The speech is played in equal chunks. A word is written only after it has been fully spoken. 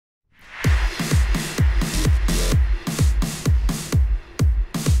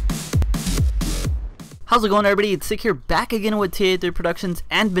How's it going, everybody? It's Sick here, back again with TA3 Productions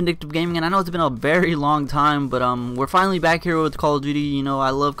and Vindictive Gaming, and I know it's been a very long time, but we're finally back here with Call of Duty. You know,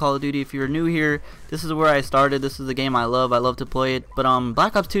 I love Call of Duty. If you're new here, this is where I started. This is the game I love to play it. But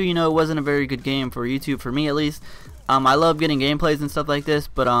Black Ops 2, you know, it wasn't a very good game for YouTube, for me at least. I love getting gameplays and stuff like this,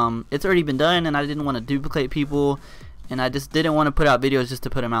 but it's already been done, and I didn't want to duplicate people, and I just didn't want to put out videos just to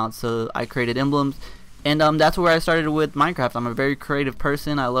put them out, so I created emblems. And that's where I started with Minecraft. I'm a very creative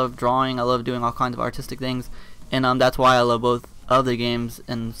person. I love drawing. I love doing all kinds of artistic things. And that's why I love both of the games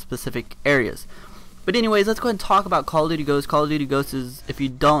in specific areas. But anyways, let's go ahead and talk about Call of Duty Ghosts. Call of Duty Ghosts is, if you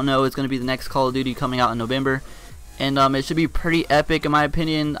don't know, it's going to be the next Call of Duty coming out in November. And it should be pretty epic in my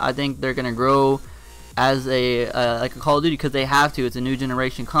opinion. I think they're going to grow as like a Call of Duty because they have to. It's a new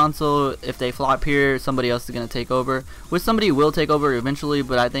generation console. If they flop here, somebody else is going to take over, which somebody will take over eventually,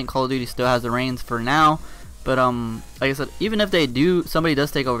 but I think Call of Duty still has the reins for now. But like I said, even if they do, somebody does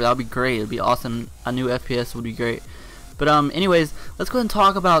take over, that would be great. It would be awesome. A new FPS would be great. But anyways, let's go ahead and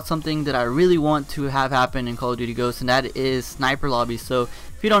talk about something that I really want to have happen in Call of Duty Ghosts, and that is sniper lobbies. So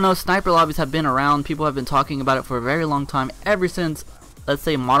if you don't know, sniper lobbies have been around. People have been talking about it for a very long time, ever since, let's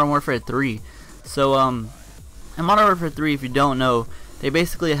say, Modern Warfare 3. So in Modern Warfare 3, if you don't know, they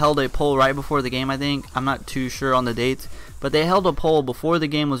basically held a poll right before the game, I think. I'm not too sure on the dates, but they held a poll before the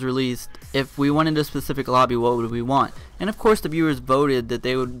game was released. If we went into a specific lobby, what would we want? And of course the viewers voted that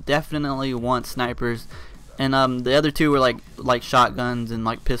they would definitely want snipers, and the other two were like shotguns and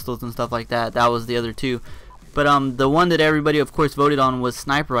like pistols and stuff like that. That was the other two. But the one that everybody of course voted on was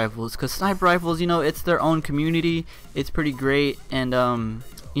sniper rifles, because sniper rifles, you know, it's their own community. It's pretty great. And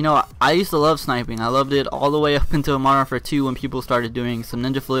you know, I used to love sniping. I loved it all the way up until Modern Warfare 2 when people started doing some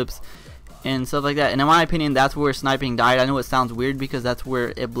ninja flips and stuff like that. And in my opinion, that's where sniping died. I know it sounds weird because that's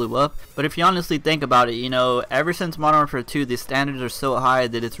where it blew up, but if you honestly think about it, you know, ever since Modern Warfare 2, the standards are so high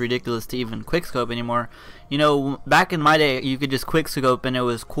that it's ridiculous to even quickscope anymore. You know, back in my day, you could just quickscope and it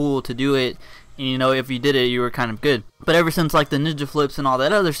was cool to do it. And, you know, if you did it, you were kind of good. But ever since like the ninja flips and all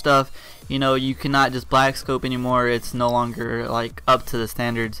that other stuff, you know, you cannot just black scope anymore. It's no longer like up to the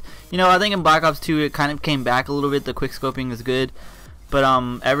standards. You know, I think in Black Ops 2 it kind of came back a little bit. The quick scoping is good. But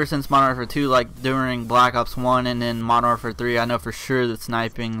ever since Modern Warfare 2, like during Black Ops 1 and then Modern Warfare 3, I know for sure that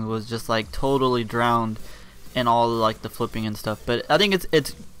sniping was just like totally drowned in all like the flipping and stuff. But I think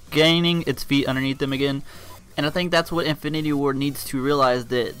it's gaining its feet underneath them again. And I think that's what Infinity Ward needs to realize,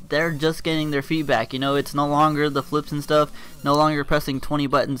 that they're just getting their feet back. You know, it's no longer the flips and stuff, no longer pressing 20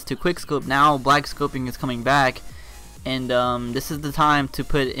 buttons to quickscope. Now black scoping is coming back, and this is the time to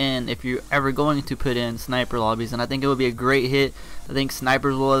put in, if you're ever going to put in, sniper lobbies. And I think it would be a great hit. I think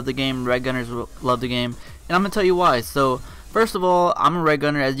snipers will love the game, red gunners will love the game, and I'm gonna tell you why. So first of all, I'm a red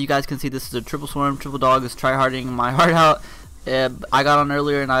gunner. As you guys can see, this is a triple swarm. Triple dog is tryharding my heart out. I got on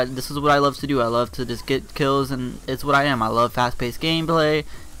earlier, and this is what I love to do. I love to just get kills, and it's what I am. I love fast-paced gameplay,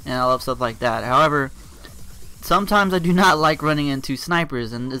 and I love stuff like that. However, sometimes I do not like running into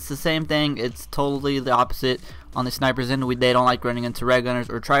snipers, and it's the same thing. It's totally the opposite on the snipers end. They don't like running into red gunners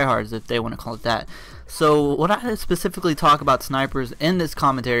or tryhards, if they want to call it that. So when I specifically talk about snipers in this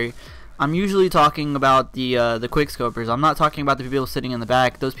commentary, I'm usually talking about the quick scopers. I'm not talking about the people sitting in the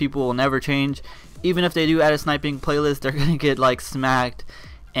back. Those people will never change. Even if they do add a sniping playlist, they're gonna get like smacked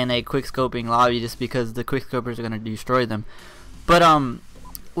in a quick scoping lobby just because the quick scopers are gonna destroy them. But and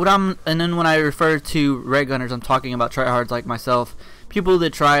then when I refer to red gunners, I'm talking about tryhards like myself, people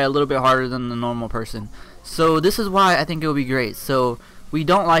that try a little bit harder than the normal person. So this is why I think it would be great. So we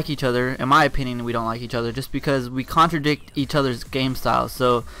don't like each other, in my opinion. We don't like each other just because we contradict each other's game styles.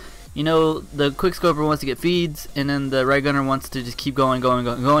 So, you know, the quickscoper wants to get feeds, and then the red gunner wants to just keep going.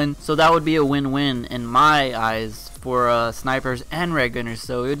 So that would be a win-win in my eyes for snipers and red gunners.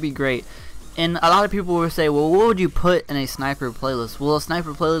 So it would be great. And a lot of people will say, well, what would you put in a sniper playlist? Well, a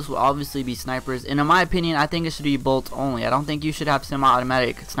sniper playlist will obviously be snipers, and in my opinion, I think it should be bolts only. I don't think you should have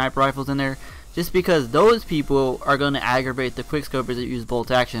semi-automatic sniper rifles in there, just because those people are going to aggravate the quickscopers that use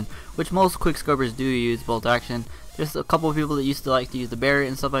bolt action, which most quickscopers do use bolt action. There's a couple of people that used to like to use the Barrett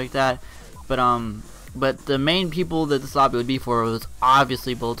and stuff like that, but the main people that this lobby would be for was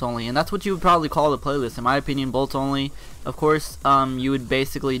obviously bolt only, and that's what you would probably call the playlist. In my opinion, bolt only. Of course, you would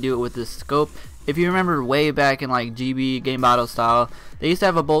basically do it with the scope. If you remember way back in like GB game battle style, they used to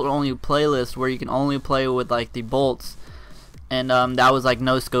have a bolt only playlist where you can only play with like the bolts, and that was like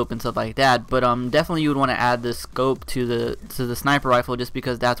no scope and stuff like that. But definitely you would want to add the scope to the sniper rifle, just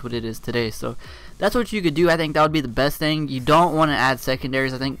because that's what it is today. So that's what you could do. I think that would be the best thing. You don't want to add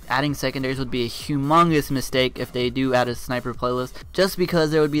secondaries. I think adding secondaries would be a humongous mistake if they do add a sniper playlist, just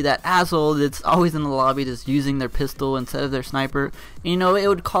because there would be that asshole that's always in the lobby just using their pistol instead of their sniper. You know, it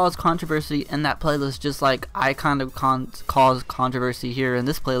would cause controversy in that playlist, just like I kind of caused controversy here in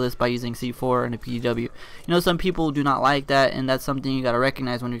this playlist by using C4 and a PW. You know, some people do not like that, and that's something you got to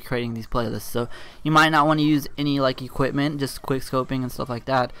recognize when you're creating these playlists. So you might not want to use any like equipment, just quick scoping and stuff like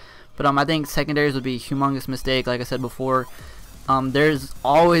that. But I think secondaries would be a humongous mistake. Like I said before, there's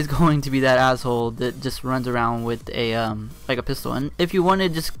always going to be that asshole that just runs around with a like a pistol. And if you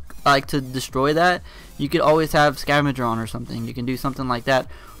wanted just like to destroy that, you could always have scavenger on or something. You can do something like that,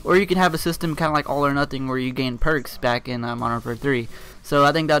 or you can have a system kind of like all or nothing where you gain perks back in Modern Warfare 3. So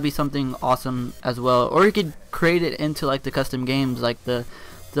I think that'd be something awesome as well. Or you could create it into like the custom games, like the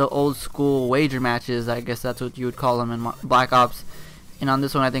old school wager matches. I guess that's what you would call them in Black Ops. And on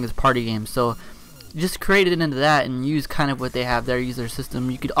this one, I think it's party games. So just create it into that and use kind of what they have there, use their system.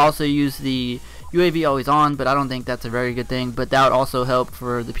 You could also use the UAV always on, but I don't think that's a very good thing. But that would also help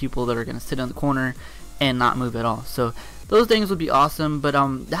for the people that are going to sit in the corner and not move at all. So those things would be awesome. But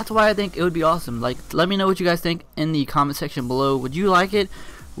that's why I think it would be awesome. Like, let me know what you guys think in the comment section below. Would you like it?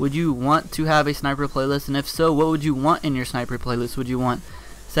 Would you want to have a sniper playlist? And if so, what would you want in your sniper playlist? Would you want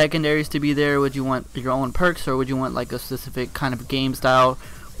secondaries to be there? Would you want your own perks, or would you want like a specific kind of game style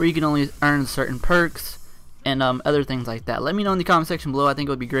where you can only earn certain perks and other things like that? Let me know in the comment section below. I think it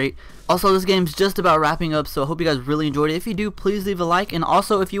would be great. Also, this game's just about wrapping up, so I hope you guys really enjoyed it. If you do, please leave a like, and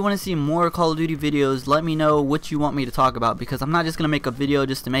also if you want to see more Call of Duty videos, let me know what you want me to talk about, because I'm not just gonna make a video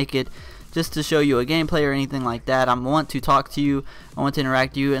just to make it, just to show you a gameplay or anything like that. I want to talk to you, I want to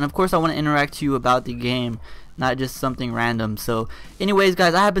interact with you, and of course I want to interact with you about the game, not just something random. So anyways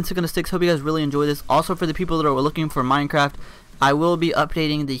guys, I have been Sick on the Sticks. Hope you guys really enjoy this. Also, for the people that are looking for Minecraft, I will be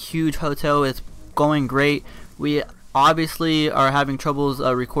updating the huge hotel. It's going great. We obviously are having troubles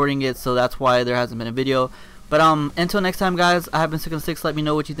recording it, so that's why there hasn't been a video. But until next time guys, I have been Sick on the Sticks. Let me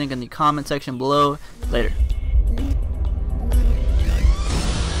know what you think in the comment section below. Later.